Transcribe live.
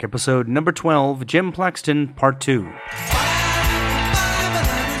episode number 12, Jim Plaxton, Part 2.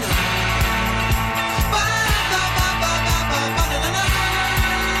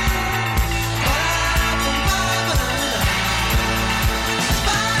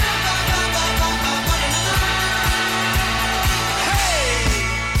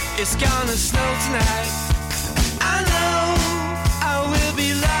 It's gonna snow tonight. I know I will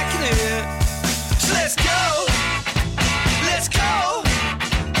be liking it. So let's go. Let's go.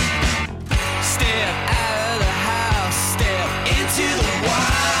 Step out of the house, step into the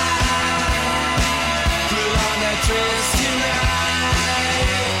wild. Put on that dress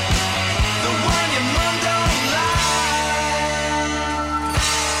tonight, the one your mom don't like.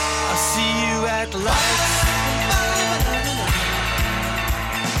 I'll see you at the lights.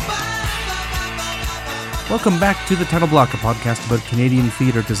 Welcome back to the Title Block, a podcast about Canadian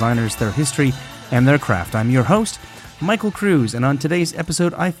theatre designers, their history, and their craft. I'm your host, Michael Cruz, and on today's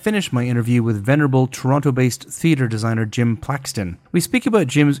episode, I finish my interview with venerable Toronto-based theatre designer Jim Plaxton. We speak about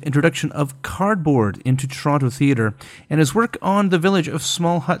Jim's introduction of cardboard into Toronto theatre and his work on The Village of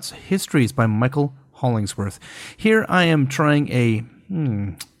Small Huts, Histories by Michael Hollingsworth. Here I am trying a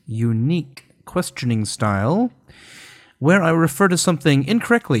unique questioning style where I refer to something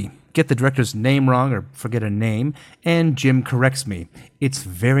incorrectly, get the director's name wrong or forget a name, and Jim corrects me. It's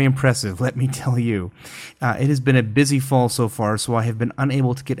very impressive, let me tell you. It has been a busy fall so far, so I have been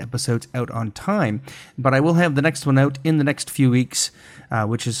unable to get episodes out on time, but I will have the next one out in the next few weeks,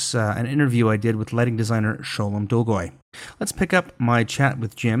 which is an interview I did with lighting designer Sholem Dogoy. Let's pick up my chat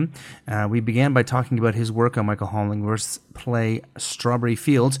with Jim. We began by talking about his work on Michael Hollingsworth's play Strawberry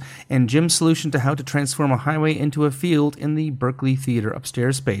Fields and Jim's solution to how to transform a highway into a field in the Berkeley Theatre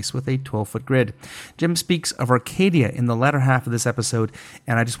upstairs space with a 12-foot grid. Jim speaks of Arcadia in the latter half of this episode,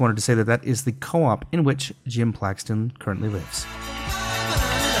 and I just wanted to say that that is the co-op in which Jim Plaxton currently lives.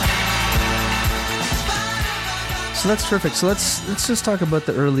 So that's terrific. So let's just talk about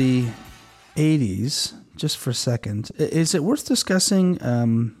the early 80s. Just for a second, is it worth discussing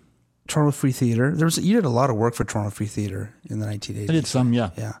Toronto Free Theatre? You did a lot of work for Toronto Free Theatre in the 1980s. I did some, yeah.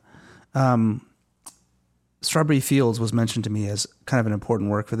 Yeah. Strawberry Fields was mentioned to me as kind of an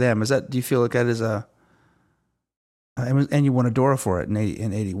important work for them. Do you feel like that is and you won a Dora for it in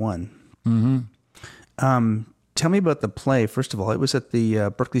 81. Mm-hmm. Tell me about the play. First of all, it was at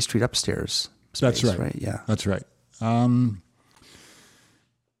the Berkeley Street upstairs space, That's right. Yeah. That's right.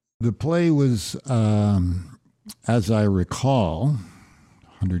 The play was, as I recall,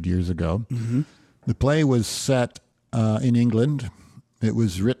 100 years ago, the play was set in England. It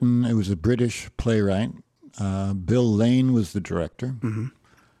was a British playwright. Bill Lane was the director.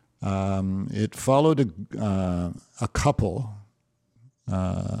 It followed a couple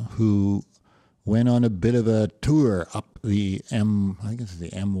who went on a bit of a tour up the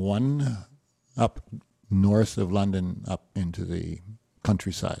M1, up north of London, up into the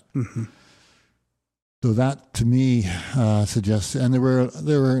countryside. So that to me suggests, and there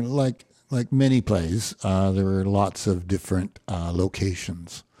were like many plays, there were lots of different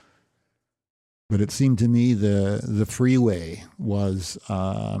locations. But it seemed to me the freeway was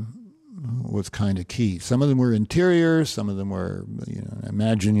kind of key. Some of them were interior, some of them were,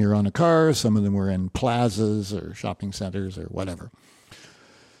 imagine you're on a car, some of them were in plazas or shopping centers or whatever.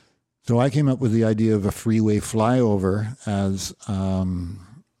 So I came up with the idea of a freeway flyover as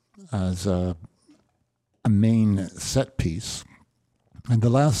a main set piece. And the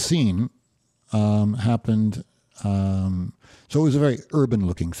last scene happened, so it was a very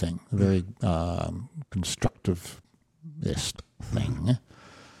urban-looking thing, a very constructivist thing.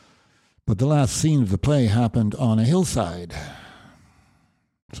 But the last scene of the play happened on a hillside.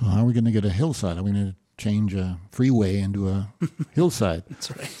 So how are we going to get a hillside? Are we going to change a freeway into a hillside? That's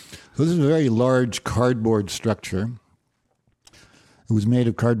right. So this is a very large cardboard structure. It was made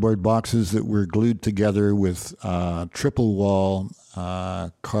of cardboard boxes that were glued together with triple wall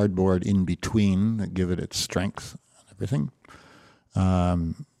cardboard in between that give it its strength and everything.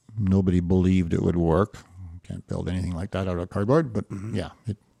 Nobody believed it would work. You can't build anything like that out of cardboard, but yeah,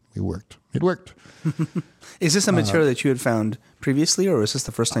 it worked. It worked. Is this a material that you had found previously, or is this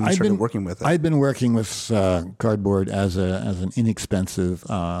the first time you started working with it? I'd been working with cardboard as an inexpensive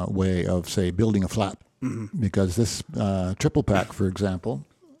way of, say, building a flat. Because this triple pack, for example,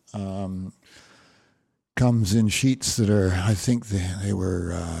 comes in sheets that are, I think they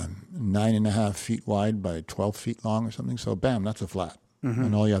were 9.5 feet wide by 12 feet long or something. So, bam, that's a flat.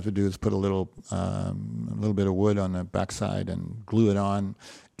 And all you have to do is put a little bit of wood on the backside and glue it on.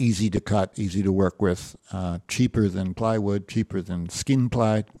 Easy to cut, easy to work with, cheaper than plywood, cheaper than skin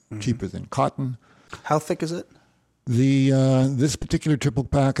ply, cheaper than cotton. How thick is it? This particular triple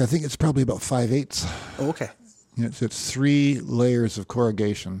pack, I think it's probably about 5/8. Oh, okay. It's 3 layers of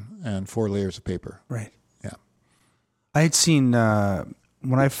corrugation and 4 layers of paper. Right. Yeah. I had seen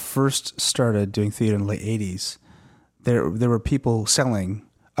when I first started doing theater in the late 80s, there were people selling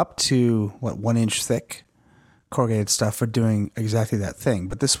up to 1 inch thick corrugated stuff for doing exactly that thing.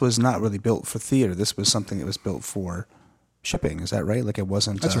 But this was not really built for theater. This was something that was built for shipping. Is that right? Like it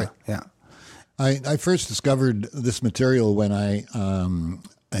wasn't. That's right. Yeah. I first discovered this material when I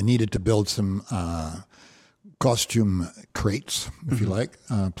needed to build some costume crates, if you like,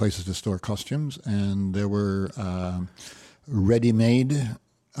 places to store costumes, and there were ready-made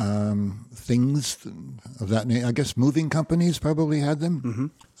things of that name. I guess moving companies probably had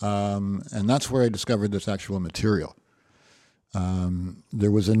them, and that's where I discovered this actual material. There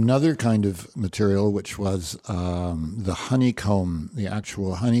was another kind of material which was the honeycomb, the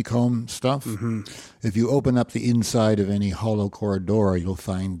actual honeycomb stuff. If you open up the inside of any hollow core door, you'll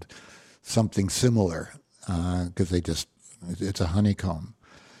find something similar because it's a honeycomb.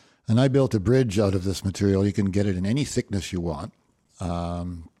 And I built a bridge out of this material. You can get it in any thickness you want,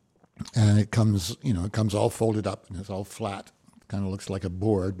 and it comes all folded up and it's all flat. It kind of looks like a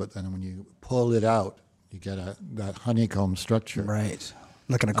board, but then when you pull it out, you get that honeycomb structure. Right.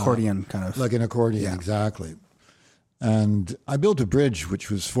 Like an accordion kind of. Like an accordion, exactly. And I built a bridge which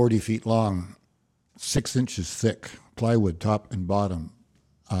was 40 feet long, 6 inches thick, plywood top and bottom,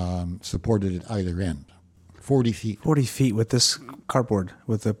 supported at either end. 40 feet. 40 feet with this cardboard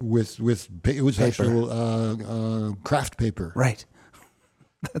with the it was actual craft paper. Right.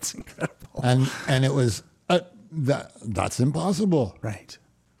 That's incredible. And it was that's impossible. Right.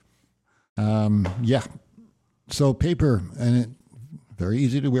 Yeah. So paper, and it very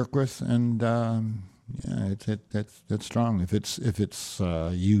easy to work with, and it's strong if it's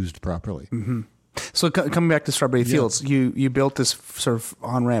used properly. Mm-hmm. So coming back to Strawberry Fields, you built this sort of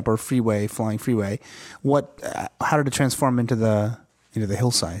on ramp or flying freeway. How did it transform into the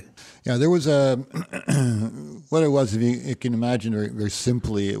hillside? Yeah, there was what it was. If you can imagine very, very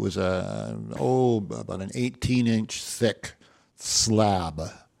simply, it was about an 18-inch thick slab.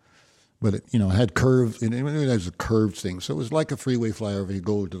 But it had curves. It was a curved thing, so it was like a freeway flyover. You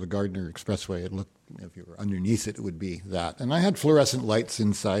go to the Gardner Expressway. It looked, if you were underneath it, it would be that. And I had fluorescent lights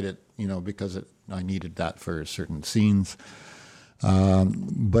inside it, because I needed that for certain scenes.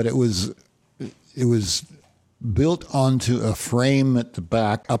 But it was built onto a frame at the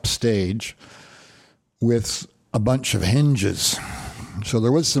back, upstage, with a bunch of hinges. So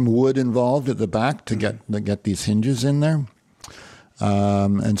there was some wood involved at the back to get these hinges in there.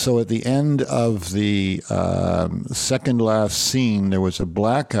 And so at the end of the second last scene, there was a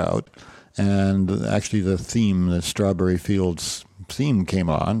blackout, and actually the Strawberry Fields theme came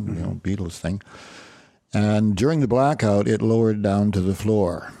on, Beatles thing. And during the blackout, it lowered down to the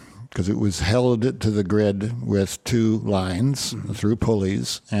floor because it was held to the grid with 2 lines through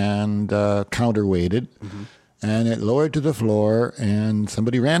pulleys and counterweighted. And it lowered to the floor, and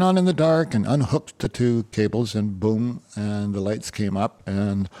somebody ran on in the dark and unhooked the 2 cables, and boom, and the lights came up,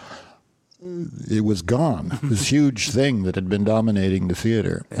 and it was gone. This huge thing that had been dominating the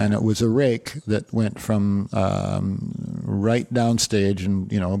theater. And it was a rake that went from right downstage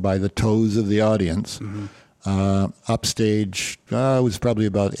and, by the toes of the audience, upstage. It was probably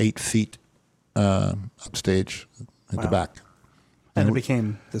about 8 feet upstage at the back. And it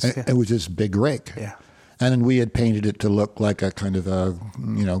became this. It was this big rake. Yeah. And then we had painted it to look like a kind of a,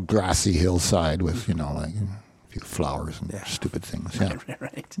 grassy hillside with, like a few flowers and stupid things. Yeah.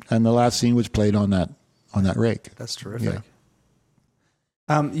 Right. And the last scene was played on that rake. That's terrific.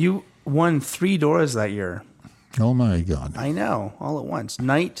 Yeah. You won 3 Doras that year. Oh my God. I know, all at once.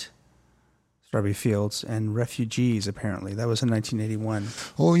 Night, Strawberry Fields, and Refugees, apparently. That was in 1981.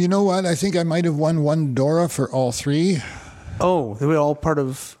 Oh, you know what? I think I might have won 1 Dora for all 3. Oh, they were all part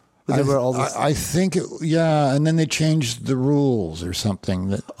of... I think, and then they changed the rules or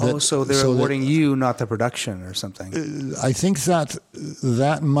something. So they're awarding you, not the production or something. I think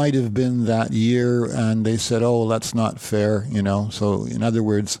that might have been that year, and they said, oh, that's not fair, So in other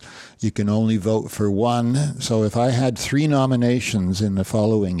words, you can only vote for 1. So if I had 3 nominations in the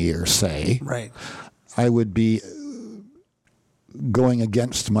following year, say, right, I would be going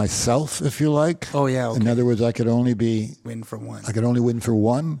against myself, if you like. Oh yeah. Okay. In other words, I could only win for 1. I could only win for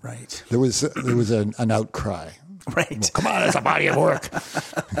 1. Right. There was an outcry. Right. Well, come on, it's a body of work.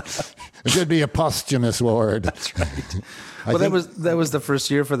 It should be a posthumous award. That's right. That was the first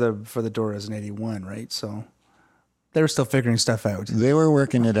year for the Doras in 81, right? So they were still figuring stuff out. They were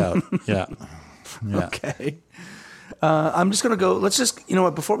working it out. Yeah. Okay. I'm just gonna go. Let's just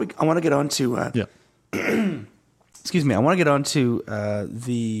before I want to get on to excuse me, I want to get on to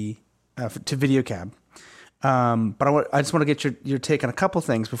to VideoCab. But I just want to get your take on a couple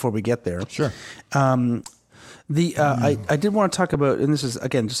things before we get there. Sure. I did want to talk about, and this is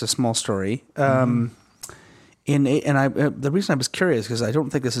again just a small story. The reason I was curious because I don't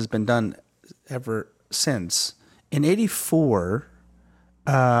think this has been done ever since. In '84,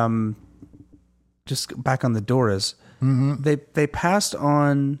 just back on the Doras, they passed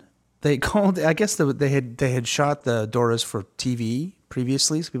on. They called. I guess they had shot the Doras for TV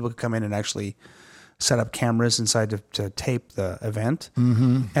previously, so people could come in and actually set up cameras inside to tape the event.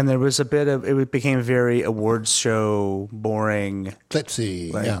 Mm-hmm. And there was a bit of, it became very awards show, boring.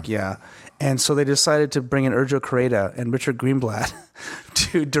 Glitzy, yeah. And so they decided to bring in Urjo Correda and Richard Greenblatt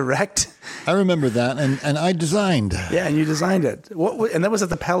to direct. I remember that, and I designed. Yeah, and you designed it. And that was at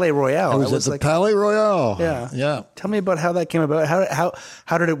the Palais Royal. It was at the Palais Royal. Yeah. Tell me about how that came about.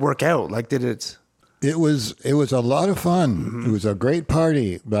 How did it work out? Like, did it... It was a lot of fun. Mm-hmm. It was a great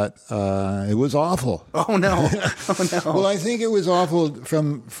party, but it was awful. Oh no! Well, I think it was awful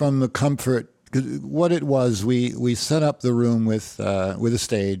from the comfort. 'Cause what it was, we set up the room with a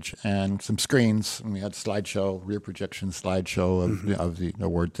stage and some screens, and we had slideshow, rear projection slideshow of the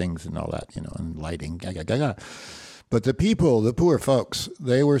award things and all that, and lighting. But the people, the poor folks,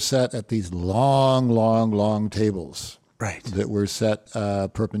 they were set at these long tables. Right. That were set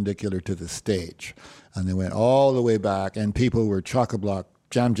perpendicular to the stage. And they went all the way back, and people were chock-a-block,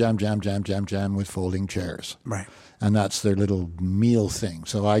 jam with folding chairs. Right. And that's their little meal thing.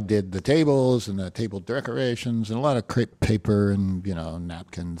 So I did the tables and the table decorations and a lot of crepe paper and,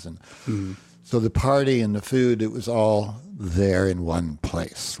 napkins. And so the party and the food, it was all there in one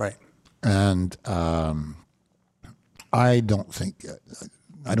place. Right. And I didn't think it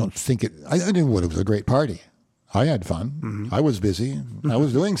was a great party. I had fun. Mm-hmm. I was busy. I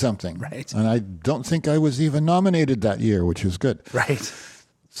was doing something. Right. And I don't think I was even nominated that year, which was good. Right.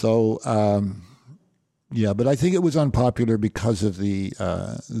 So, but I think it was unpopular because of the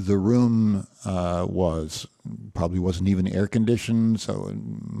room probably wasn't even air conditioned, so it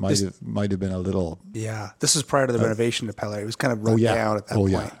might have been a little. Yeah, this is prior to the renovation to Palais. It was kind of run down at that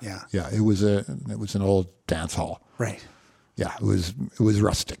point. Yeah. It was an old dance hall. Right. Yeah, it was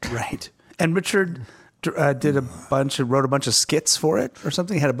rustic. Right. And Richard wrote a bunch of skits for it or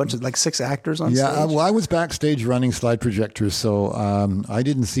something. He had a bunch of 6 actors on stage. Yeah, well, I was backstage running slide projectors, so I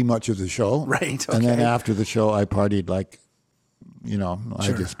didn't see much of the show. Right. Okay. And then after the show, I partied I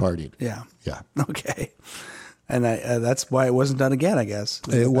just partied. Yeah. Yeah. Okay. And that's why it wasn't done again, I guess.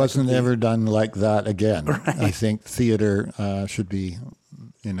 It wasn't ever done like that again. Right. I think theater should be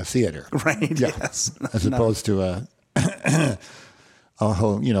in a theater. Right. Yeah. Yes. As opposed to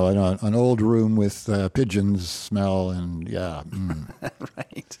an old room with pigeons smell and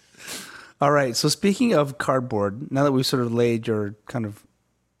Right. All right. So speaking of cardboard, now that we've sort of laid your kind of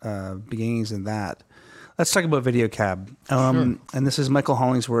beginnings in that, let's talk about VideoCab. Sure. And this is Michael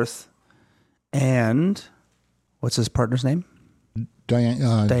Hollingsworth and what's his partner's name?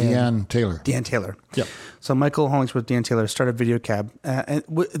 Deanne Taylor. Deanne Taylor. Yep. So Michael Hollingsworth, Deanne Taylor started VideoCab, and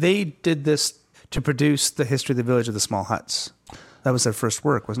they did this to produce the history of the Village of the Small Huts. That was their first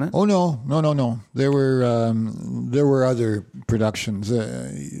work, wasn't it? Oh no. There were other productions.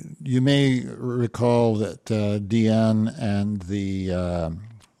 You may recall that Deanne and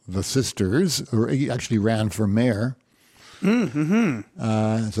the sisters actually ran for mayor.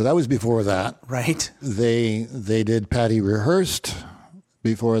 Mm-hmm. So that was before that. Right. They did Patty Rehearsed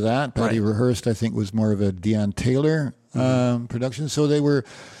before that. Patty Rehearsed, I think, was more of a Deanne Taylor production. So they were.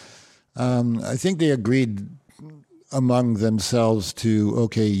 I think they agreed among themselves to,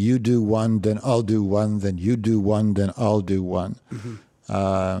 okay, you do one, then I'll do one, then you do one, then I'll do one.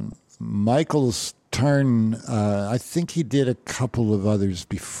 Mm-hmm. Michael's turn, I think he did a couple of others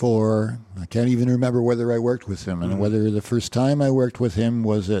before. I can't even remember whether I worked with him, and whether the first time I worked with him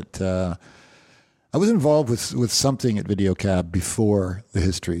was at... I was involved with something at VideoCab before the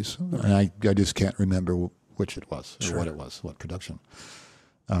histories, and I just can't remember which it was, or what it was, what production.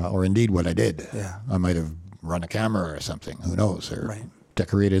 Or indeed what I did. Yeah. I might have run a camera or something, who knows, or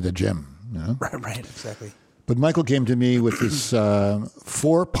decorated a gym. Right, exactly. But Michael came to me with this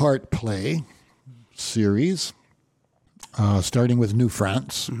 4-part play series, starting with New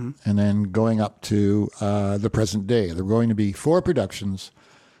France, and then going up to the present day. There were going to be 4 productions,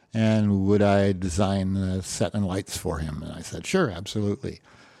 and would I design set and lights for him? And I said, sure, absolutely.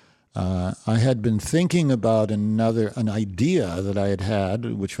 I had been thinking about an idea that I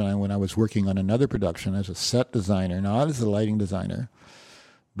had, which when I was working on another production as a set designer, not as a lighting designer,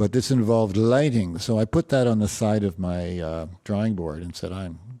 but this involved lighting. So I put that on the side of my drawing board and said,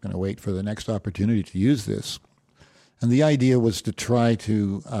 I'm going to wait for the next opportunity to use this. And the idea was to try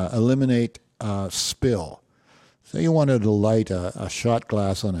to eliminate spill. So you wanted to light a shot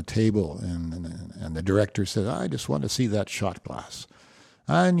glass on a table, and the director said, I just want to see that shot glass.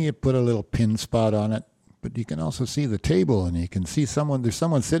 And you put a little pin spot on it, but you can also see the table, and you can see there's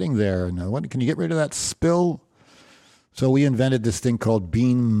someone sitting there, and can you get rid of that spill? So we invented this thing called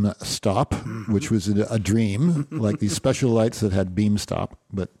beam stop, which was a dream, like these special lights that had beam stop,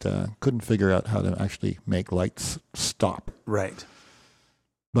 but couldn't figure out how to actually make lights stop. Right.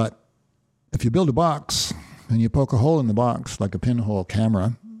 But if you build a box and you poke a hole in the box, like a pinhole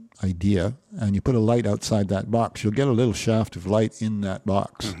camera idea, and you put a light outside that box, you'll get a little shaft of light in that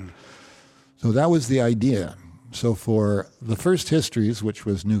box. So that was the idea. So for the first histories, which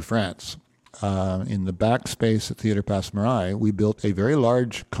was New France, in the back space at Theatre Passe Muraille, we built a very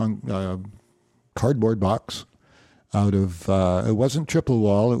large cardboard box out of, it wasn't triple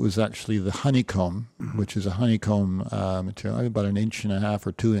wall, it was actually the honeycomb, which is a honeycomb material, about 1.5 inches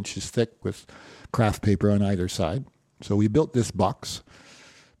or 2 inches thick with craft paper on either side. So we built this box,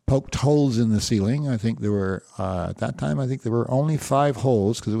 poked holes in the ceiling. I think there were, at that time, there were only 5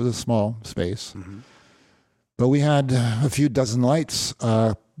 holes because it was a small space. But we had a few dozen lights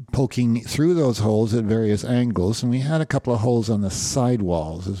poking through those holes at various angles, and we had a couple of holes on the side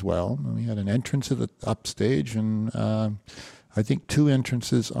walls as well. And we had an entrance at the upstage, and I think 2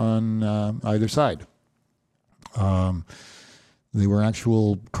 entrances on either side. They were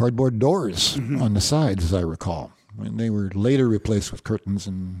actual cardboard doors on the sides, as I recall. And they were later replaced with curtains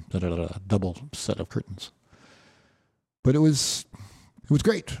and a double set of curtains. But it was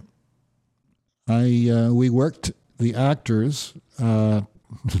great. We worked the actors, the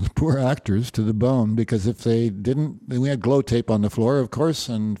poor actors, to the bone, because if they didn't, we had glow tape on the floor, of course,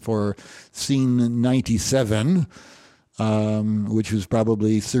 and for scene 97, which was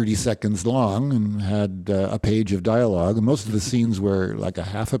probably 30 seconds long and had a page of dialogue, and most of the scenes were like a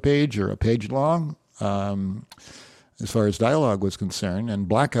half a page or a page long, as far as dialogue was concerned, and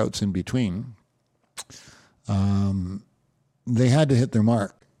blackouts in between. They had to hit their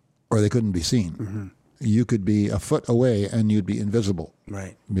mark, or they couldn't be seen. You could be a foot away and you'd be invisible.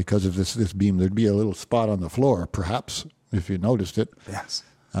 Right. Because of this beam. There'd be a little spot on the floor, perhaps, if you noticed it. Yes.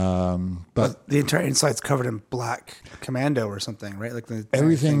 But the entire inside's covered in black commando or something, right? Like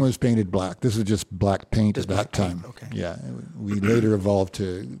everything was painted black. This was just black paint at that time. Okay. Yeah. We later evolved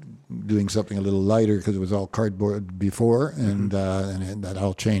to doing something a little lighter because it was all cardboard before, and that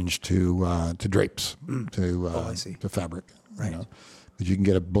all changed to drapes, to fabric. Right. Because you can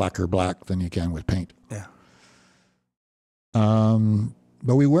get a blacker black than you can with paint. Yeah.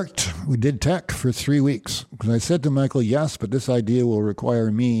 But we did tech for 3 weeks. Because I said to Michael, yes, but this idea will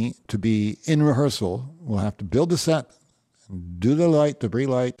require me to be in rehearsal. We'll have to build the set, do the light, the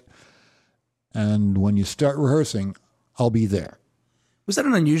pre-light, and when you start rehearsing, I'll be there. Was that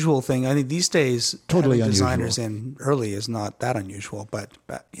an unusual thing? I think these days, totally having unusual. designers in early is not that unusual, but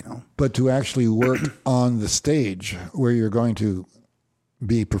But to actually work on the stage where you're going to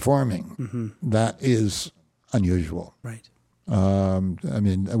be performing, that is unusual. Right.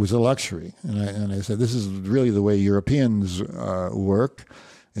 It was a luxury. And I said, this is really the way Europeans work,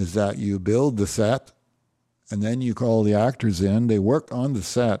 is that you build the set, and then you call the actors in, they work on the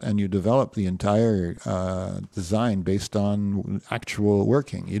set, and you develop the entire design based on actual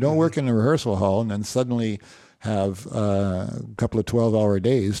working. You don't work in a rehearsal hall and then suddenly have a couple of 12-hour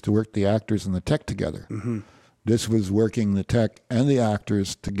days to work the actors and the tech together. This was working the tech and the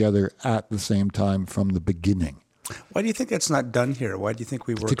actors together at the same time from the beginning. Why do you think that's not done here? Why do you think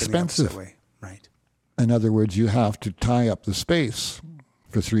we work expensive. in the opposite way? Right. In other words, you have to tie up the space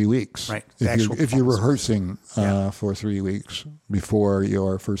for 3 weeks. Right. If you're rehearsing for 3 weeks before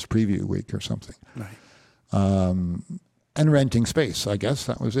your first preview week or something. Right. And renting space, I guess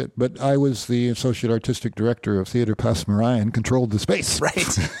that was it. But I was the associate artistic director of Theatre Passe Muraille and controlled the space.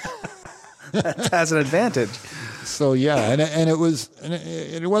 Right. That has an advantage. So yeah, and it was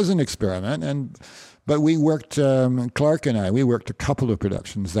an experiment, but we worked. Clark and I, we worked a couple of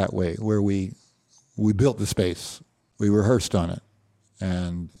productions that way, where we built the space, we rehearsed on it,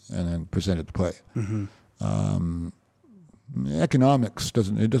 and then presented the play. Economics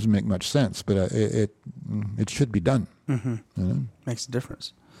doesn't make much sense, but it should be done. You know? Makes a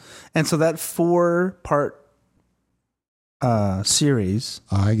difference. And so that 4-part series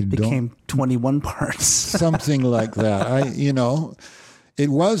became 21 parts. Something like that. It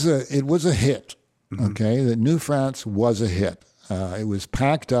was a hit. Okay, the New France was a hit. It was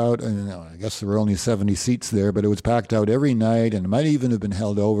packed out, and I guess there were only 70 seats there, but it was packed out every night, and it might even have been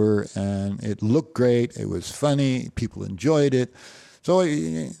held over, and it looked great. It was funny. People enjoyed it. So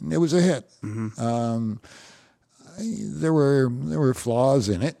it was a hit. there were flaws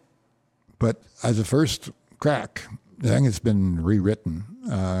in it, but as a first crack, I think it's been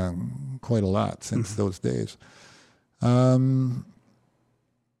rewritten quite a lot since those days.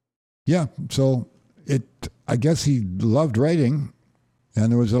 Yeah, so I guess he loved writing,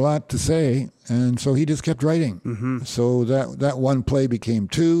 and there was a lot to say, and so he just kept writing. So that one play became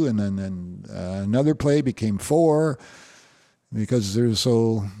 2, and then another play became 4, because there was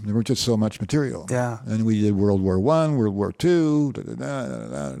just so much material. Yeah. And we did World War I, World War II, and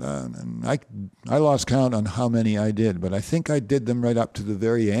I lost count on how many I did, but I think I did them right up to the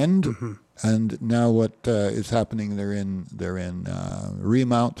very end. And now what is happening? They're in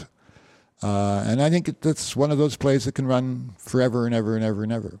remount. And I think that's one of those plays that can run forever and ever and ever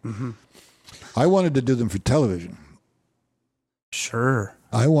and ever. I wanted to do them for television. Sure.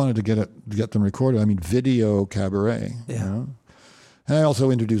 I wanted to get them recorded. I mean, video cabaret. Yeah. You know? And I also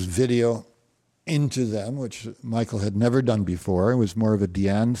introduced video into them, which Michael had never done before. It was more of a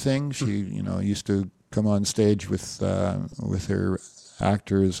Deanne thing. She, used to come on stage with her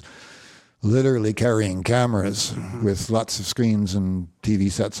actors, literally carrying cameras with lots of screens and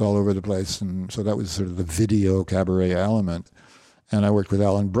TV sets all over the place. And so that was sort of the video cabaret element. And I worked with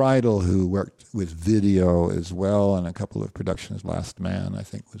Alan Bridle, who worked with video as well on a couple of productions. Last Man, I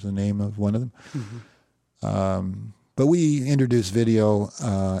think, was the name of one of them. But we introduced video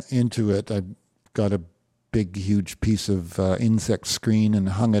into it. I got a big, huge piece of insect screen and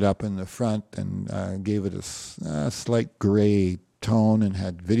hung it up in the front and gave it a slight gray tone, and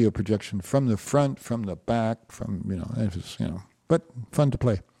had video projection from the front, from the back, it was, but fun to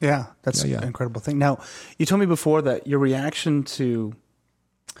play. Yeah, that's an incredible thing. Now, you told me before that your reaction to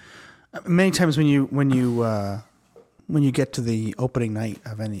many times when you get to the opening night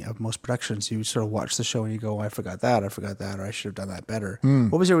of most productions, you sort of watch the show and you go, I forgot that, or I should have done that better.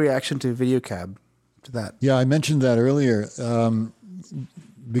 What was your reaction to Video Cab, to that? Yeah, I mentioned that earlier.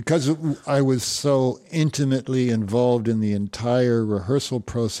 Because I was so intimately involved in the entire rehearsal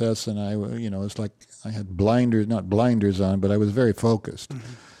process, and it's like I had not blinders on, but I was very focused.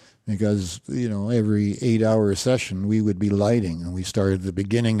 Because, every 8-hour session we would be lighting, and we started at the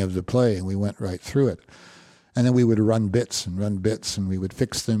beginning of the play and we went right through it. And then we would run bits, and we would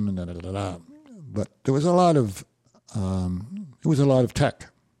fix them, and da-da-da-da. But there was a lot of, tech.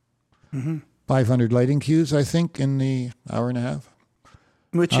 500 lighting cues, I think, in the hour and a half.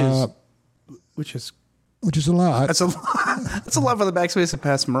 Which is a lot. That's a lot. That's a lot for the backspace of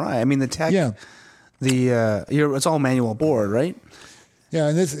Pass Mariah. I mean, the tech. Yeah. It's all manual board, right? Yeah.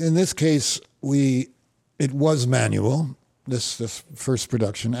 In this case, it was manual. This first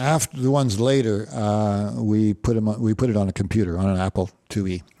production. After the ones later, we put it on a computer, on an Apple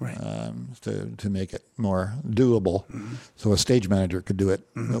IIe, right. To make it more doable. So a stage manager could do it,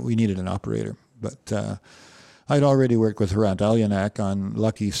 but we needed an operator. But I'd already worked with Hrant Alyanak on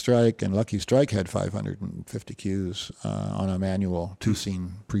Lucky Strike, and Lucky Strike had 550 cues on a manual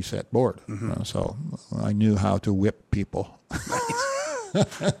 2-scene preset board. So I knew how to whip people.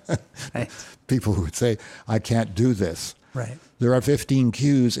 Right. People who would say, I can't do this. Right. There are 15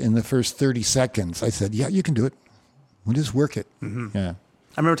 cues in the first 30 seconds. I said, yeah, you can do it. We'll just work it. Yeah.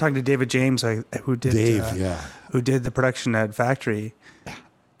 I remember talking to David James, who did the production at Factory.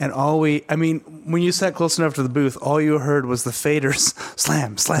 And when you sat close enough to the booth, all you heard was the faders,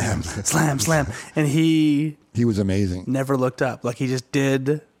 slam, slam, slam, slam. And he was amazing. Never looked up. Like, he just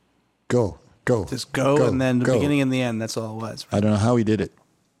did. Go. Just go, and then the beginning and the end, that's all it was. Right? I don't know how he did it.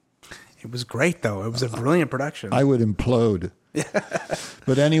 It was great, though. It was a brilliant production. I would implode.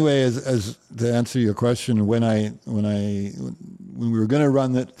 But anyway, as to answer your question, when we were going to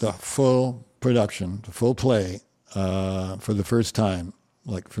run the full production, the full play, for the first time,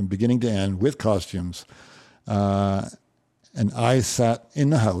 like from beginning to end with costumes, and I sat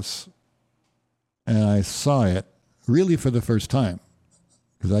in the house and I saw it really for the first time,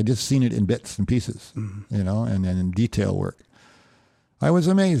 because I just seen it in bits and pieces, and in detail work. I was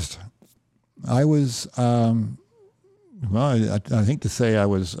amazed. I was, I think to say I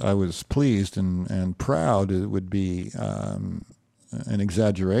was pleased and proud, it would be an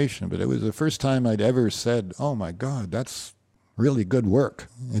exaggeration, but it was the first time I'd ever said, oh my God, that's really good work.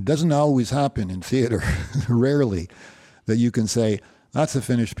 It doesn't always happen in theater, rarely, that you can say, that's a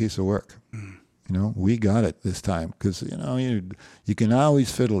finished piece of work. We got it this time, because you can always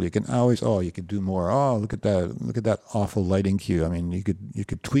fiddle. You can always you could do more. Oh, look at that awful lighting cue. I mean, you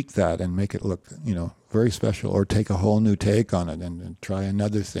could tweak that and make it look very special, or take a whole new take on it and try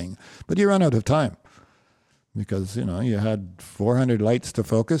another thing. But you run out of time, because you had 400 lights to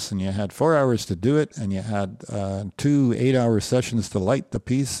focus, and you had 4 hours to do it, and you had 2 8-hour sessions to light the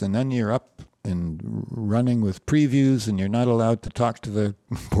piece, and then you're up and running with previews, and you're not allowed to talk to the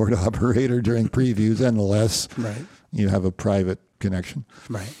board operator during previews unless Right. you have a private connection.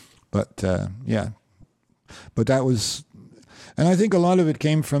 Right. But but that was, and I think a lot of it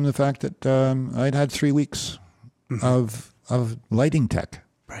came from the fact that I'd had 3 weeks of lighting tech,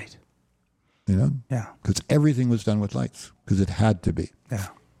 Right. Yeah. because everything was done with lights, because it had to be. Yeah.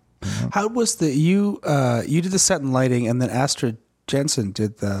 How was you did the set and lighting, and then Astrid Jensen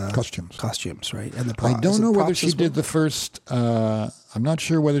did the costumes, right? And the I don't know whether props she as well? did the first. I'm not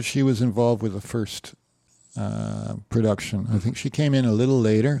sure whether she was involved with the first production. I think she came in a little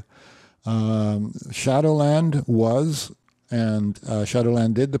later. Shadowland was, and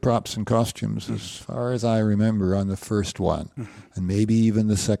Shadowland did the props and costumes, as far as I remember, on the first one, and maybe even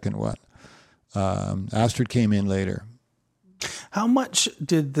the second one. Astrid came in later. How much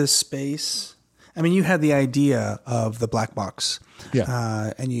did the space? I mean, you had the idea of the black box,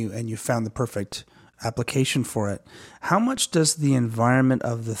 Yeah. and you found the perfect application for it. How much does the environment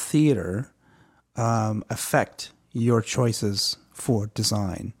of the theater affect your choices for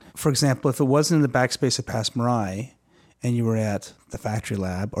design? For example, if it wasn't in the backspace of Passe Muraille, and you were at the Factory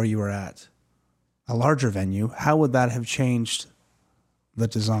Lab, or you were at a larger venue, how would that have changed the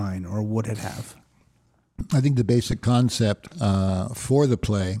design, or would it have? I think the basic concept for the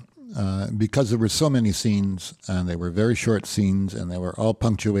play, because there were so many scenes, and they were very short scenes, and they were all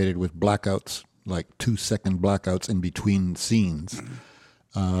punctuated with blackouts, like 2-second blackouts in between scenes,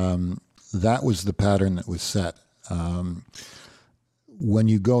 that was the pattern that was set. When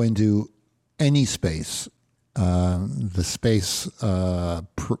you go into any space, the space,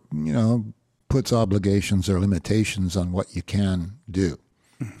 puts obligations or limitations on what you can do.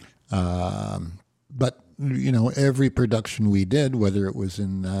 But every production we did, whether it was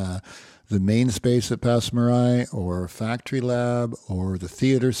in the main space at Passe Muraille or Factory Lab or the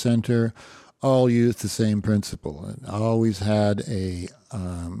theater center, all used the same principle. It always had a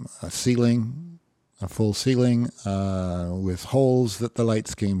ceiling, a full ceiling with holes that the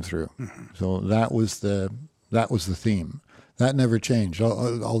lights came through. So that was the theme. That never changed.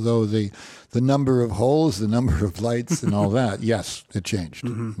 Although the number of holes, the number of lights, and all that, yes, it changed.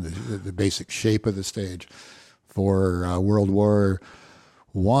 The basic shape of the stage. For World War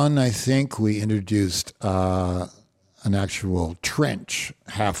I, I think we introduced an actual trench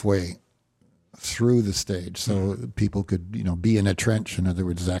halfway through the stage, so people could, be in a trench. In other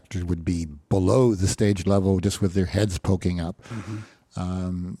words, actors would be below the stage level, just with their heads poking up.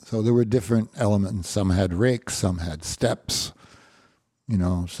 So there were different elements. Some had rakes, some had steps.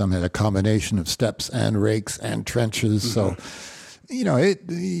 Some had a combination of steps and rakes and trenches. So,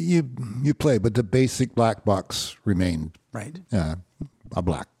 you play, but the basic black box remained Right. A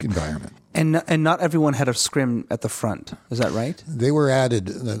black environment. And not everyone had a scrim at the front. Is that right? They were added.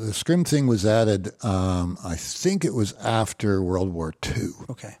 The scrim thing was added. I think it was after World War II.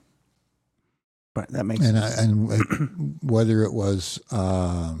 Okay. Right. That makes sense. And whether it was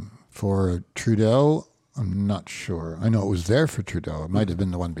for Trudeau, I'm not sure. I know it was there for Trudeau. It might have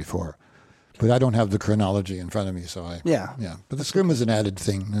been the one before, but I don't have the chronology in front of me. So Yeah. But the scrim was an added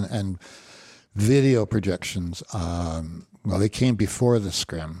thing, and video projections. Well, they came before the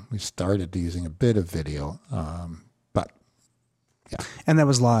scrim. We started using a bit of video, but yeah. And that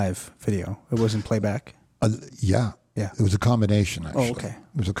was live video. It wasn't playback. Yeah. Yeah. It was a combination, actually. Oh, okay.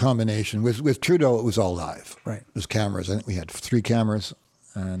 It was a combination. With Trudeau, it was all live. Right. It was cameras. I think we had 3 cameras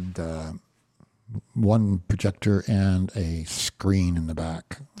and one projector and a screen in the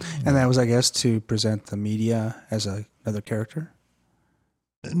back. And that was, I guess, to present the media as another character?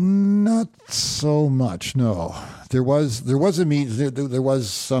 Not so much, no. There was there was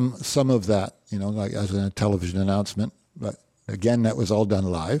some of that, like as a television announcement, but again, that was all done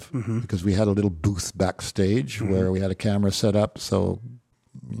live because we had a little booth backstage where we had a camera set up so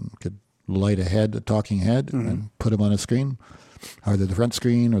you could light a talking head, and put him on a screen, either the front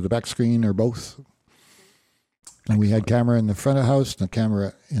screen or the back screen or both. And we had camera in the front of the house and a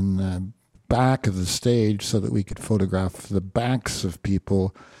camera in the back of the stage so that we could photograph the backs of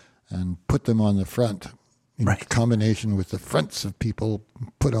people and put them on the front in combination with the fronts of people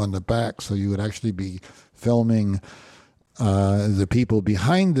put on the back. So you would actually be filming the people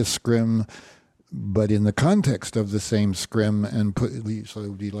behind the scrim, but in the context of the same scrim, and so it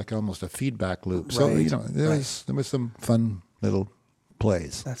would be like almost a feedback loop. So there was some fun little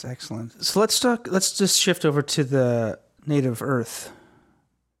plays. That's excellent. So let's just shift over to the Native Earth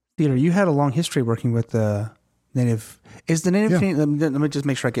Theater. You had a long history working with the Native. Is the Native? Yeah. Let me just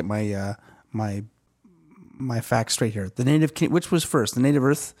make sure I get my facts straight here. The Native, which was first, the Native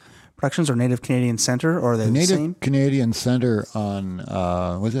Earth Productions or Native Canadian Centre, or are they the Native same? Canadian Centre on,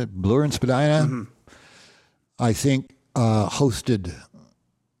 was it Bloor and Spadina? Mm-hmm. I think hosted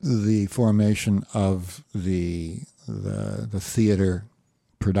the formation of the theater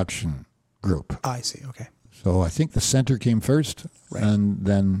production group. I see. Okay. So I think the centre came first, Right. and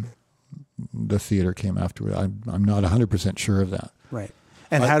then the theater came afterward. I'm not 100% sure of that. Right.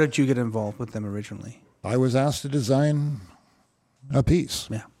 And how did you get involved with them originally? I was asked to design a piece.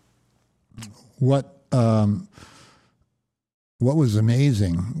 Yeah. What was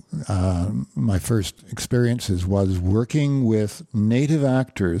amazing, my first experiences, was working with native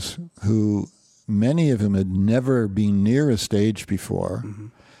actors who, many of them had never been near a stage before,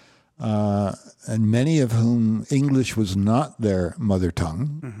 and many of whom English was not their mother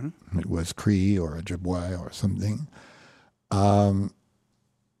tongue. It was Cree or Ojibwe or something.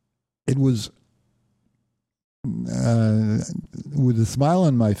 It was, with a smile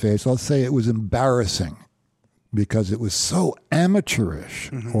on my face, I'll say it was embarrassing, because it was so amateurish,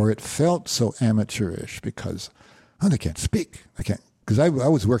 or it felt so amateurish, because they can't speak. I can't, because I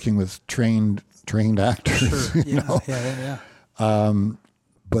was working with trained actors. Sure. You know? Yeah.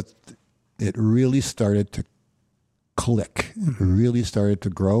 But it really started to click. It really started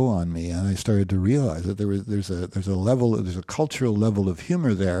to grow on me, and I started to realize that there's a cultural level of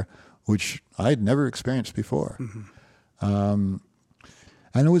humor there which I'd never experienced before. And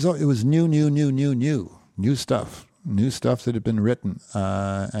it was new stuff that had been written,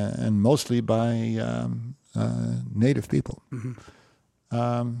 and mostly by native people.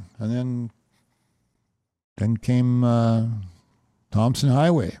 And then came Thompson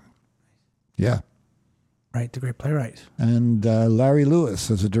Highway. Yeah. Right, the great playwright. And Larry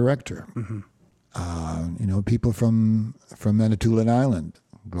Lewis as a director. People from Manitoulin Island,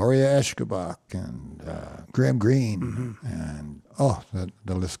 Gloria Eschkebach and Graham Greene, and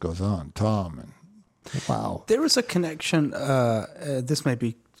the list goes on. Tom, and wow. There was a connection, this might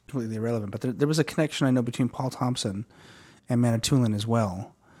be completely irrelevant, but there was a connection I know between Paul Thompson and Manitoulin as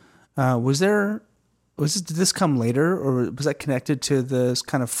well. Did this come later, or was that connected to this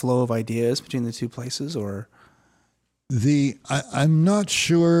kind of flow of ideas between the two places, or? I'm not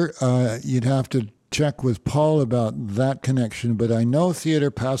sure. You'd have to check with Paul about that connection, but I know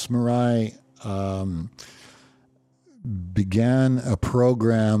Theatre Passe Muraille began a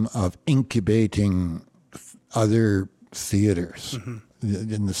program of incubating other theaters.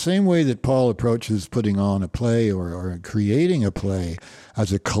 In the same way that Paul approaches putting on a play or creating a play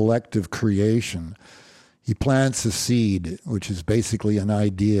as a collective creation, he plants a seed, which is basically an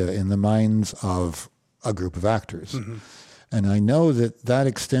idea in the minds of a group of actors. And I know that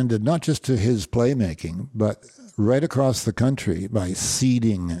extended not just to his playmaking, but right across the country by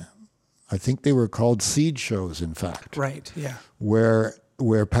seeding. I think they were called seed shows, in fact. Right, yeah. Where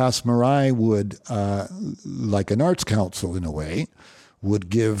Passe Muraille would, like an arts council in a way, would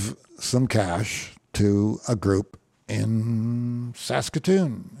give some cash to a group in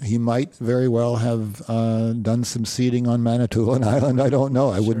Saskatoon. He might very well have done some seeding on Manitoulin Island. I don't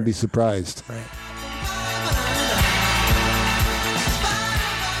know. I wouldn't be surprised. Right.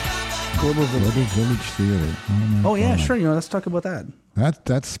 Global Village Theatre. Oh yeah, sure. Let's talk about that.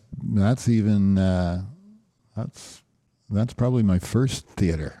 That's even that's probably my first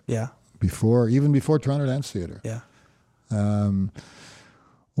theatre. Yeah. Even before Toronto Dance Theatre. Yeah.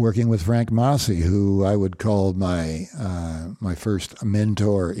 Working with Frank Massey, who I would call my first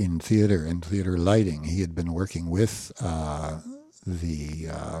mentor in theatre lighting. He had been working with the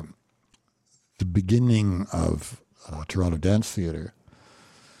beginning of Toronto Dance Theatre.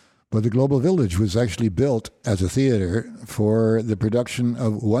 But the Global Village was actually built as a theater for the production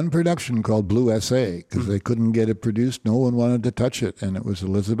of one production called Blue SA, because they couldn't get it produced. No one wanted to touch it. And it was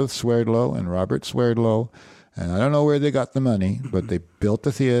Elizabeth Swerdlow and Robert Swerdlow. And I don't know where they got the money, but they built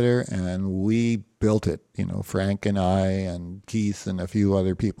the theater and we built it. Frank and I and Keith and a few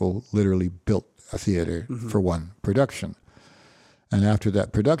other people literally built a theater for one production. And after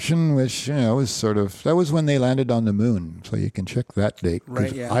that production, which, was that was when they landed on the moon. So you can check that date.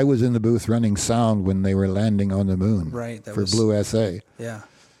 Right, yeah. I was in the booth running sound when they were landing on the moon. Right. For Blue SA. Yeah.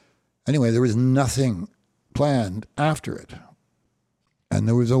 Anyway, there was nothing planned after it. And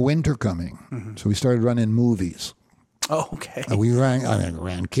there was a winter coming. So we started running movies. Oh, okay. We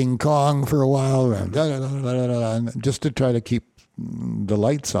ran King Kong for a while, just to try to keep the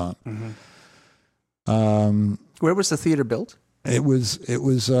lights on. Where was the theater built? It was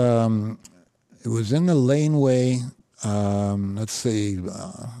in the laneway. Let's see,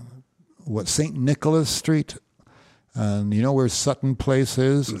 St. Nicholas Street, and where Sutton Place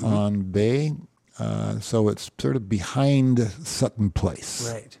is on Bay. So it's sort of behind Sutton Place.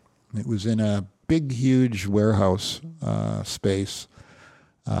 Right. It was in a big, huge warehouse space.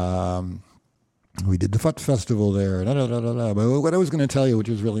 We did the Fut Festival there. But what I was going to tell you, which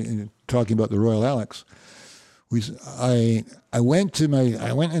was really talking about the Royal Alex, I went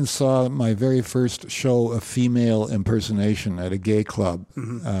and saw my very first show of female impersonation at a gay club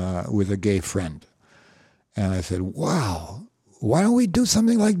with a gay friend, and I said, "Wow, why don't we do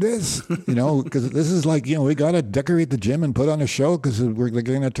something like this? Because this is like, we got to decorate the gym and put on a show because we're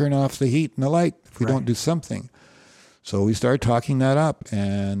going to turn off the heat and the light if we don't do something." So we started talking that up,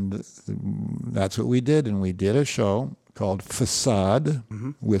 and that's what we did. And we did a show called Facade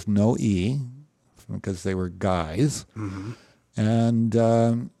with no E, because they were guys. And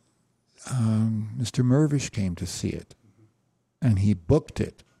Mr. Mirvish came to see it, and he booked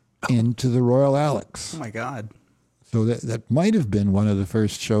it into the Royal Alex. Oh, my God. So that might have been one of the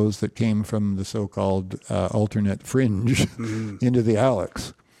first shows that came from the so-called alternate fringe into the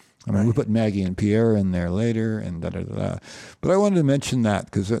Alex. I mean, we put Maggie and Pierre in there later, and da-da-da-da. But I wanted to mention that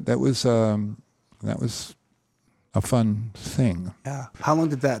because that was a fun thing. Yeah. How long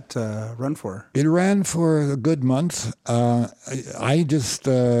did that run for? It ran for a good month. I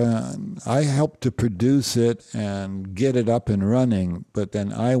helped to produce it and get it up and running, but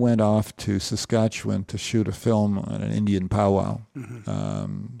then I went off to Saskatchewan to shoot a film on an Indian powwow.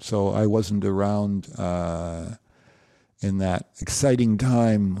 So I wasn't around in that exciting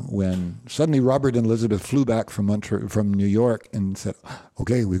time when suddenly Robert and Elizabeth flew back from New York and said,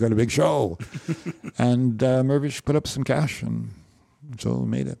 "Okay, we've got a big show." And Mirvish put up some cash, and so we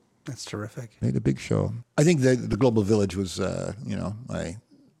made it. That's terrific. Made a big show. I think the Global Village was,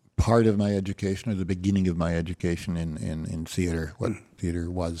 part of my education, or the beginning of my education in theater, what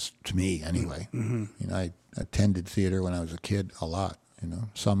theater was to me anyway. I attended theater when I was a kid a lot,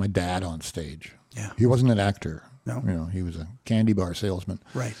 saw my dad on stage. Yeah. He wasn't an actor. No. He was a candy bar salesman.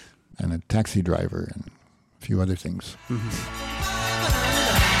 Right. And a taxi driver and a few other things.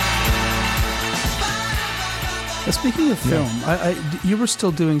 Speaking of film, you were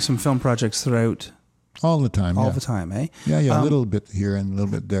still doing some film projects throughout all the time. All the time, eh? Yeah, a little bit here and a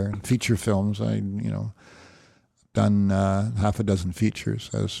little bit there. Feature films, done half a dozen features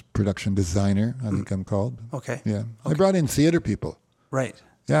as production designer, I think I'm called. Okay. Yeah. Okay. I brought in theater people. Right.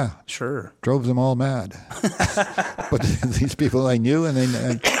 Yeah. Sure. Drove them all mad. But these people I knew, and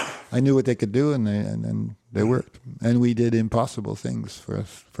I knew what they could do, and they worked. And we did impossible things for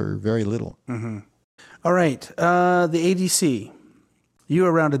very little. All right. The ADC. You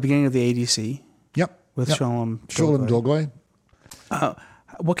were around at the beginning of the ADC. Yep. With Sholem Dolgoy.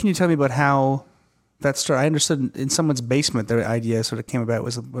 What can you tell me about how that started? I understood in someone's basement the idea sort of came about,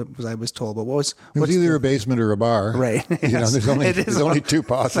 was I was told. But what's either a basement or a bar. Right. Yes. There's only two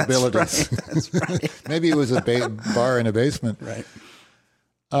possibilities. That's right. Maybe it was a bar in a basement. Right.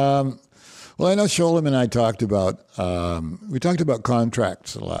 Well, I know Sholem and I talked about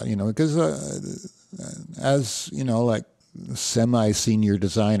contracts a lot, because as, like semi-senior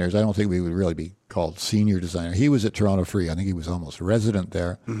designers, I don't think we would really be called senior designer. He was at Toronto Free. I think he was almost resident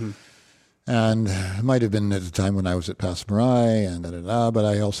there. And it might have been at the time when I was at Passe Muraille and but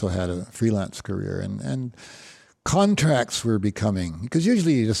I also had a freelance career. And contracts were becoming, because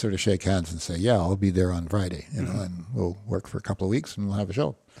usually you just sort of shake hands and say, yeah, I'll be there on Friday, and we'll work for a couple of weeks and we'll have a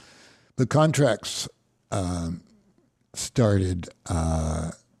show. The contracts started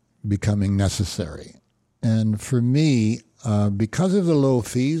becoming necessary. And for me, because of the low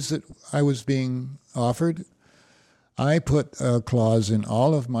fees that I was being offered, I put a clause in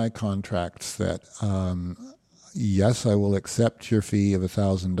all of my contracts that, yes, I will accept your fee of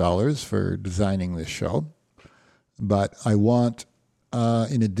 $1,000 for designing this show, but I want,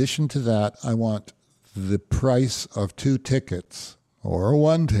 in addition to that, I want the price of 2 tickets or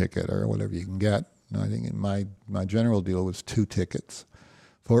 1 ticket or whatever you can get. I think my general deal was 2 tickets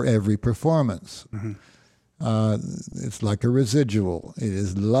for every performance. It's like a residual. It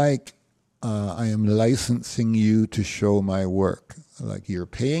is like I am licensing you to show my work. Like you're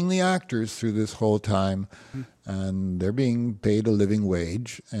paying the actors through this whole time, and they're being paid a living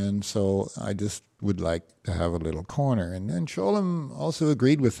wage. And so I just would like to have a little corner. And Sholem also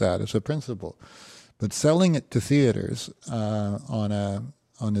agreed with that as a principle. But selling it to theaters on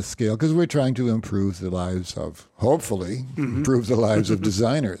a scale, because we're trying to improve the lives of, hopefully, improve the lives of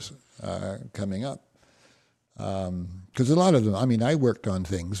designers coming up. Because a lot of them, I worked on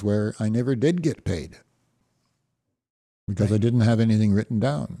things where I never did get paid because I didn't have anything written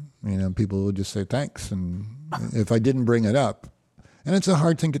down. People would just say thanks, and if I didn't bring it up, and it's a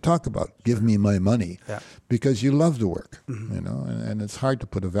hard thing to talk about, give me my money, because you love the work, and it's hard to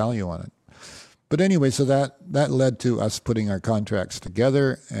put a value on it. But anyway, so that led to us putting our contracts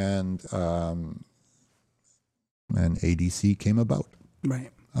together, and ADC came about.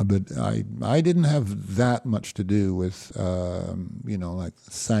 Right. But I didn't have that much to do with like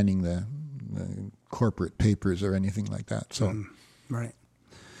signing the corporate papers or anything like that. So right.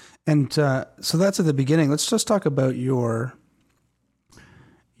 And so that's at the beginning. Let's just talk about your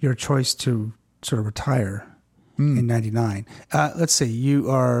choice to sort of retire in 99. Let's say you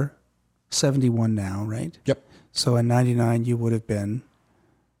are 71 now, right? Yep. So in 99, you would have been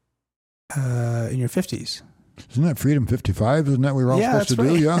in your 50s. Isn't that Freedom 55? Isn't that what we're all supposed to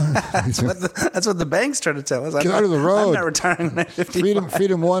do? Yeah. That's what the bank's trying to tell us. Get out of the road. I'm not retiring when I'm 55.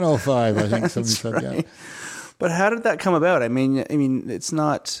 Freedom 105, I think somebody said. Right. Yeah. But how did that come about? I mean, it's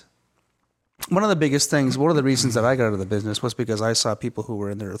not... One of the biggest things, one of the reasons that I got out of the business was because I saw people who were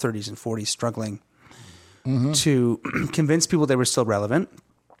in their 30s and 40s struggling to convince people they were still relevant.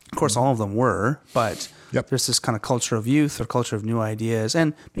 Of course, all of them were, but there's this kind of culture of youth or culture of new ideas.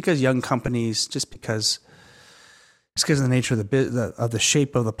 And because young companies, just because of the nature of the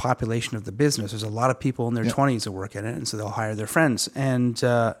shape of the population of the business, there's a lot of people in their 20s that work in it, and so they'll hire their friends. And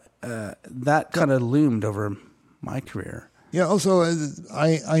that kind of loomed over my career. Yeah, also,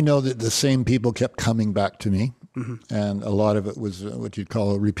 I know that the same people kept coming back to me, and a lot of it was what you'd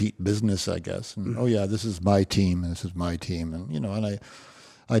call a repeat business, I guess. And, oh, yeah, this is my team, and this is my team. And, and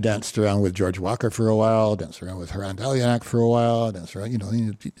I danced around with George Walker for a while, danced around with Hrant Alianak for a while, danced around,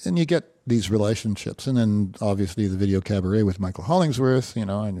 and you get these relationships. And then, obviously, the Video Cabaret with Michael Hollingsworth,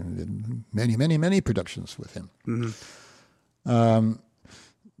 I did many, many, many productions with him.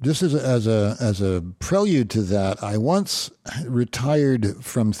 Just as a prelude to that, I once retired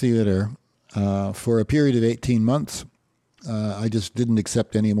from theater for a period of 18 months. I just didn't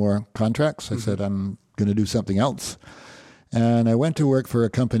accept any more contracts. I said, I'm going to do something else. And I went to work for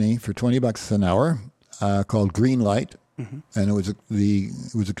a company for $20 an hour called Greenlight. And it was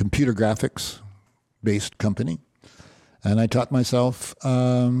a computer graphics based company. And I taught myself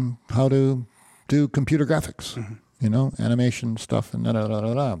how to do computer graphics. Animation stuff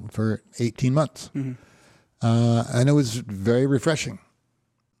and for 18 months. And it was very refreshing,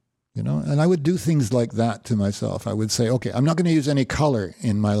 and I would do things like that to myself. I would say, okay, I'm not going to use any color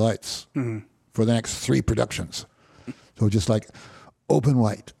in my lights for the next 3 productions. So just like open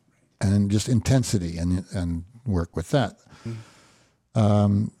white and just intensity and work with that.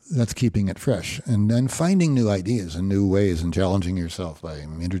 That's keeping it fresh. And then finding new ideas and new ways and challenging yourself by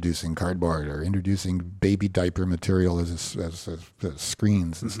introducing cardboard or introducing baby diaper material as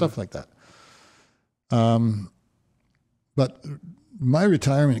screens and stuff like that. But my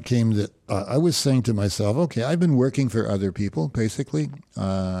retirement came that I was saying to myself, okay, I've been working for other people, basically,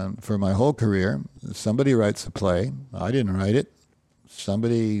 for my whole career. Somebody writes a play. I didn't write it.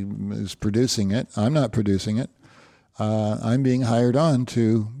 Somebody is producing it. I'm not producing it. I'm being hired on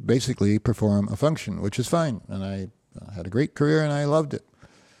to basically perform a function, which is fine. And I had a great career and I loved it.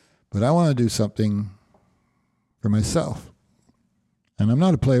 But I want to do something for myself. And I'm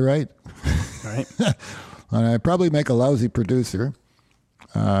not a playwright. Right. And I probably make a lousy producer.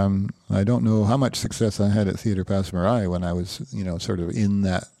 I don't know how much success I had at Theatre Passe Muraille when I was, sort of in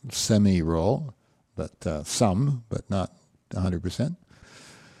that semi-role, but some, but not 100%.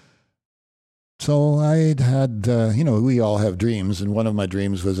 So I'd had, we all have dreams, and one of my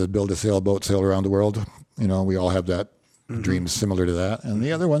dreams was to build a sailboat, sail around the world. We all have that, dreams similar to that. And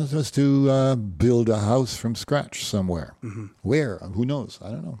the other one was to build a house from scratch somewhere. Where? Who knows?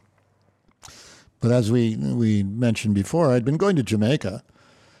 I don't know. But as we mentioned before, I'd been going to Jamaica,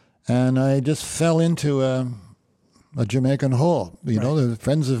 and I just fell into a Jamaican hole. The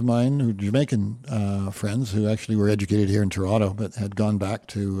friends of mine, Jamaican friends, who actually were educated here in Toronto, but had gone back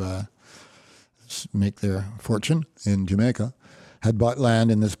to make their fortune in Jamaica, had bought land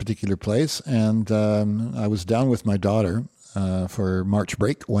in this particular place. And I was down with my daughter for March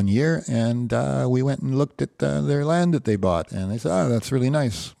break one year, and we went and looked at their land that they bought. And they said, oh, that's really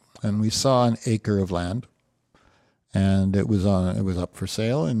nice. And we saw an acre of land, and it was up for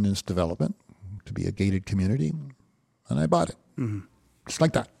sale in this development to be a gated community. And I bought it. Just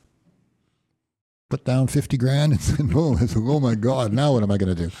like that. Put down 50 grand and said, oh, I said, oh my God, now what am I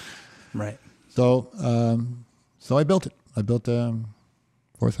going to do? Right. So I built it. I built a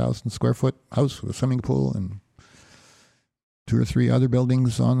 4,000 square foot house with a swimming pool and 2 or 3 other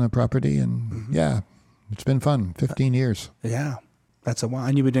buildings on the property. And yeah, it's been fun. 15 years. Yeah. That's a while.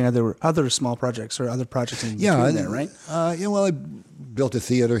 And you've been doing other small projects or other projects in between there, right? Well, I built a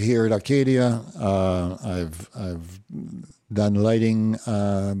theater here at Arcadia. I've done lighting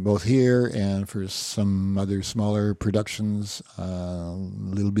both here and for some other smaller productions. A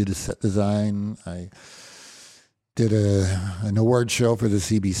little bit of set design. I did an award show for the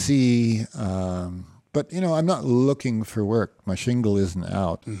CBC. But, I'm not looking for work. My shingle isn't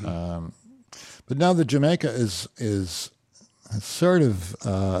out. But now that Jamaica is sort of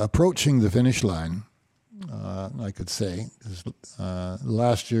approaching the finish line, I could say.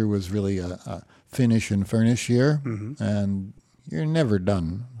 Last year was really a finish and furnish year, and you're never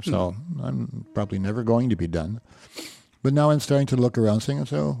done. So I'm probably never going to be done. But now I'm starting to look around saying,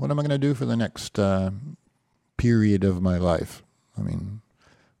 so what am I going to do for the next period of my life? I mean,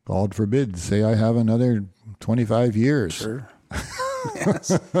 God forbid, say I have another 25 years. Sure.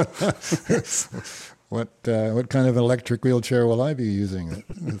 What kind of electric wheelchair will I be using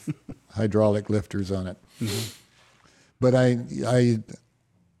with hydraulic lifters on it? But I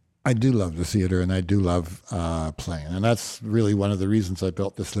do love the theater, and I do love playing. And that's really one of the reasons I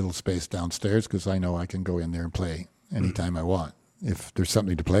built this little space downstairs, because I know I can go in there and play anytime I want if there's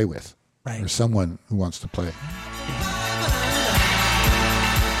something to play with, or someone who wants to play.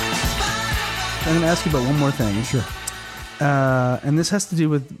 I'm going to ask you about one more thing. Sure. And this has to do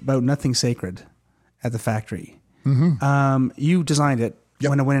with about Nothing Sacred at the factory. You designed it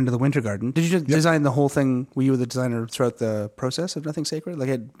when it went into the Winter Garden. Did you design the whole thing? Were you the designer throughout the process of Nothing Sacred? Like,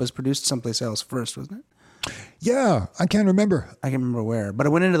 it was produced someplace else first, wasn't it? Yeah, I can't remember. I can't remember where, but it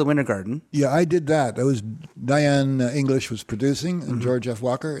went into the Winter Garden. Yeah, I did that. It was Diane English was producing, and George F.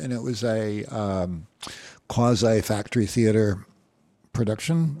 Walker, and it was a quasi-factory theater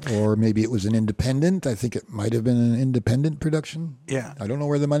production, or maybe it was an independent. I think it might have been an independent production. Yeah. I don't know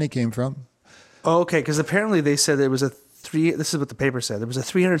where the money came from. Oh, okay, because apparently they said there was this is what the paper said, there was a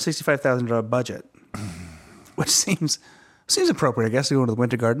 $365,000 budget, which seems appropriate, I guess, to go into the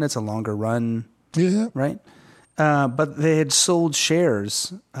Winter Garden. It's a longer run. Yeah. Right? But they had sold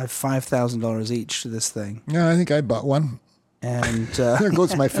shares at $5,000 each to this thing. Yeah, I think I bought one. And there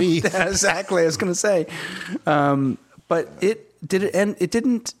goes my fee. Yeah, exactly, I was going to say. But it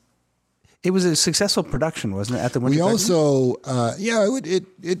didn't. It was a successful production, wasn't it? At the Winter Garden?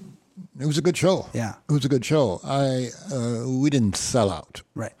 It was a good show. Yeah, it was a good show. We didn't sell out.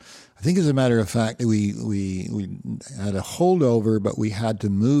 Right. I think, as a matter of fact, we had a holdover, but we had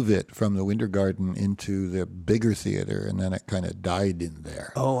to move it from the Winter Garden into the bigger theater, and then it kind of died in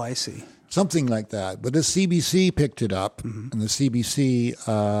there. Oh, I see. Something like that. But the CBC picked it up, and the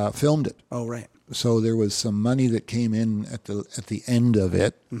CBC filmed it. Oh, right. So there was some money that came in at the end of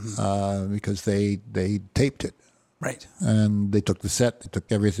it because they taped it. Right. And they took the set, they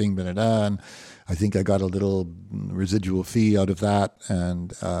took everything, and I think I got a little residual fee out of that,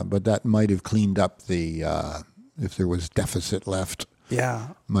 and but that might have cleaned up the if there was deficit left. Yeah.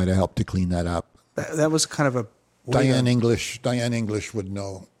 Might have helped to clean that up. That was kind of a Diane English would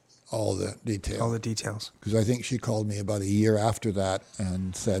know all the details. All the details. Because I think she called me about a year after that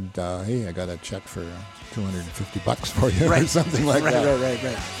and said, hey, I got a check for $250 for you, or something like that.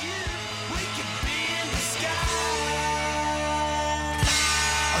 Right.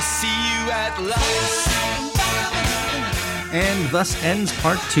 I'll see you at last. And thus ends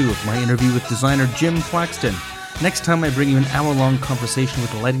part 2 of my interview with designer Jim Flaxton. Next time I bring you an hour-long conversation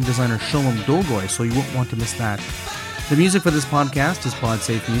with lighting designer Sholem Dolgoy, so you won't want to miss that. The music for this podcast is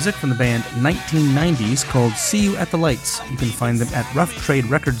PodSafe music from the band 1990s called See You at the Lights. You can find them at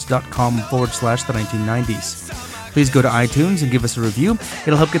roughtraderecords.com/the 1990s. Please go to iTunes and give us a review.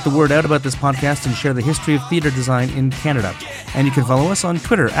 It'll help get the word out about this podcast and share the history of theater design in Canada. And you can follow us on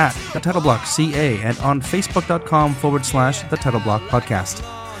Twitter at TheTitleBlockCA and on Facebook.com/The Titleblock Podcast.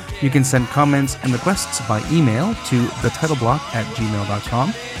 You can send comments and requests by email to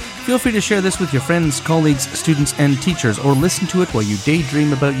thetitleBlock@gmail.com. Feel free to share this with your friends, colleagues, students, and teachers, or listen to it while you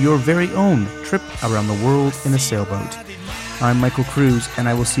daydream about your very own trip around the world in a sailboat. I'm Michael Cruz, and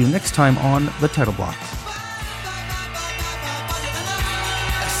I will see you next time on The Title Block.